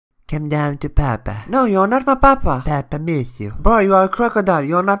Come down to Papa. No, you're not my Papa. Papa miss you. Bro, you are a crocodile.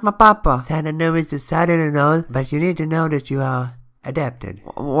 You're not my Papa. Son, I know it's sudden and all, but you need to know that you are adopted.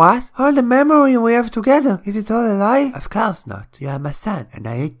 What? All the memory we have together, is it all a lie? Of course not. You are my son, and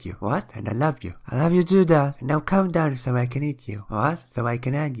I hate you. What? And I love you. I love you too, Dad. And now come down so I can eat you. What? So I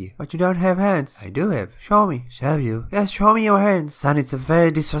can hug you. But you don't have hands. I do have. Show me. Show you. Yes, show me your hands. Son, it's very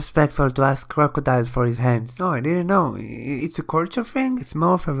disrespectful to ask crocodiles for his hands. No, I didn't know. It's a culture thing? It's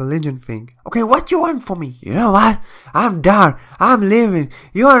more of a religion thing. Okay, what you want from me? You know what? I'm done. I'm leaving.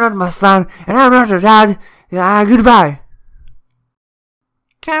 You are not my son, and I'm not your dad. Goodbye.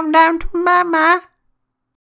 Come down to Mama.